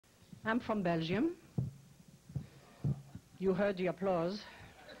I'm from Belgium. You heard the applause.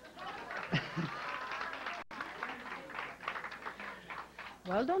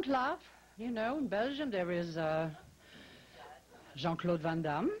 Well, don't laugh. You know, in Belgium there is Jean-Claude Van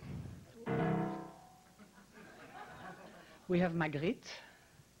Damme. We have Magritte.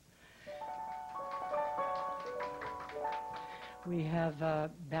 We have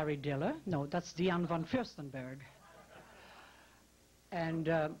Barry Diller. No, that's Diane van Furstenberg. And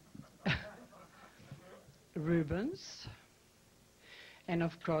Rubens. And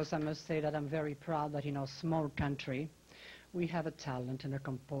of course, I must say that I'm very proud that in our small country, we have a talent and a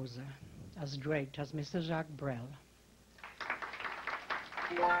composer as great as Mr. Jacques Brel.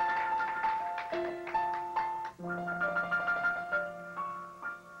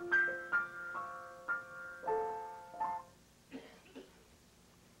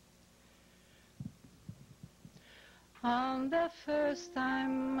 On the first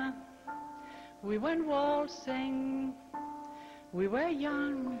time we went waltzing, we were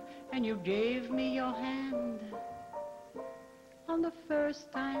young and you gave me your hand. On the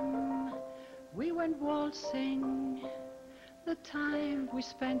first time we went waltzing, the time we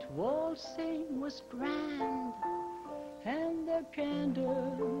spent waltzing was grand, and the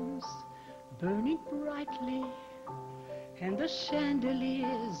candles burning brightly, and the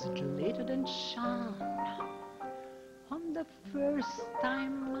chandeliers glittered and shone. On the first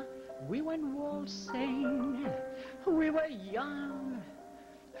time we went waltzing, we were young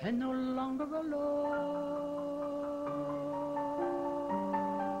and no longer alone.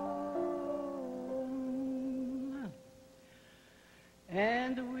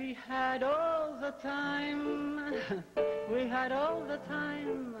 And we had all the time, we had all the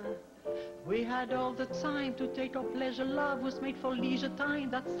time, we had all the time to take our pleasure. Love was made for leisure time,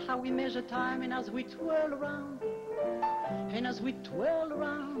 that's how we measure time. And as we twirl around, and as we twirl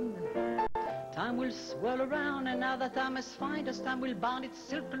around, time will swirl around, and now that time has found us, time will bound its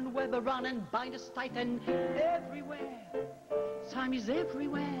silken web around and bind us tight. And everywhere, time is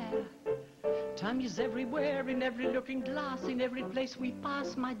everywhere. Time is everywhere, in every looking glass, in every place we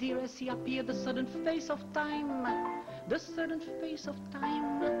pass. My dear, I see appear the sudden face of time. The sudden face of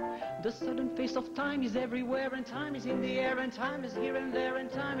time. The sudden face of time is everywhere, and time is in the air, and time is here and there,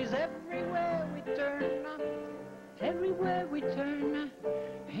 and time is everywhere we turn. Everywhere we turn,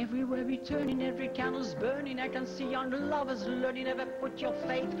 everywhere we turn, in every candle's burning, I can see young lovers learning. Never put your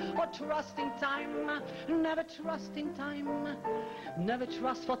faith or trust in time. Never trust in time. Never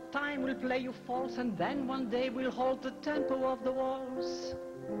trust, for time will play you false, and then one day we'll hold the tempo of the waltz.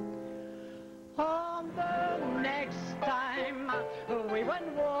 On the next time we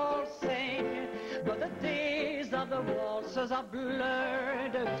went waltzing, but the days of the waltzers are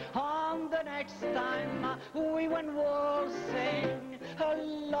blurred. On the next time we went waltzing, a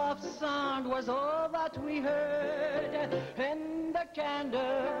love song was all that we heard, and the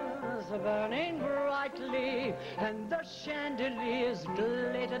candles burning brightly, and the chandeliers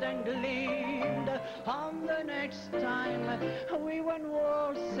glittered and gleamed. On the next time we went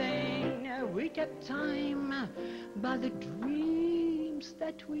waltzing, we kept time by the dreams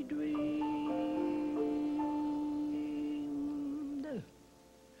that we dreamed.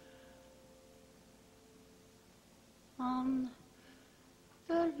 On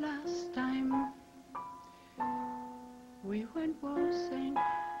the last time we went waltzing,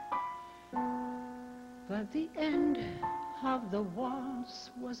 but the end of the waltz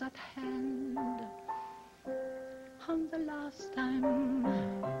was at hand. On the last time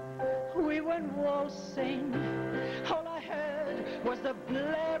we went waltzing, all I heard was the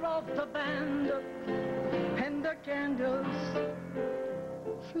blare of the band, and the candles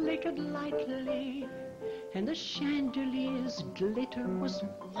flickered lightly, and the chandelier's glitter was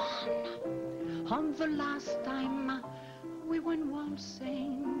one. On the last time we went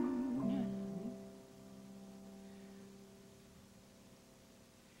waltzing,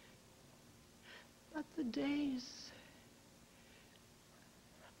 but the days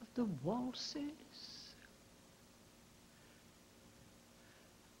of the waltzes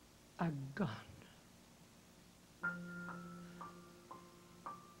are gone.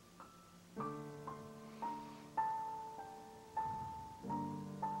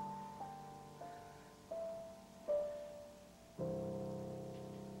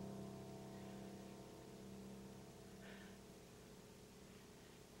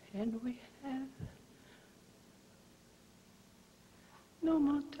 And we have no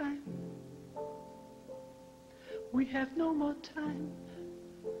more time. We have no more time.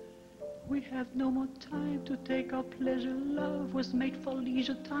 We have no more time to take our pleasure. Love was made for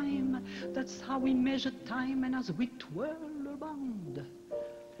leisure time. That's how we measure time. And as we twirl around,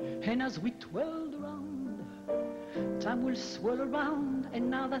 And as we twirled around, time will swirl around, and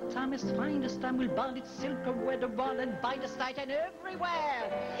now that time is finest, time will bind its silk away the ball and bind us tight, and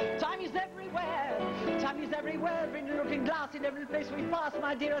everywhere, time is everywhere, time is everywhere, in the looking glass, in every place we pass,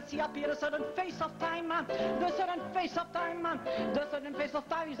 my dear, I see up here the sudden face of time, the sudden face of time, the sudden face of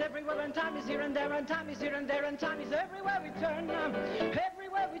time is everywhere, and time is here and there, and time is here and there, and time is everywhere we turn,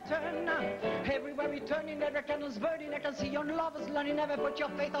 everywhere we turn, everywhere we turn, in every candle's burning, I can see your lovers learning, never put your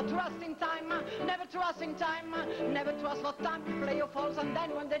faith or trust in time, never trust in time, never trust for time to play your falls, and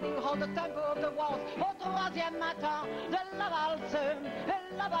then when they do hold the tempo of the walls. Au troisième matin de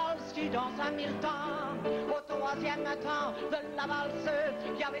la valse qui danse à mille temps. Au troisième matin de la valse,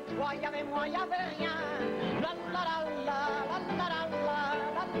 il y avait toi, il y avait moi, il y avait rien.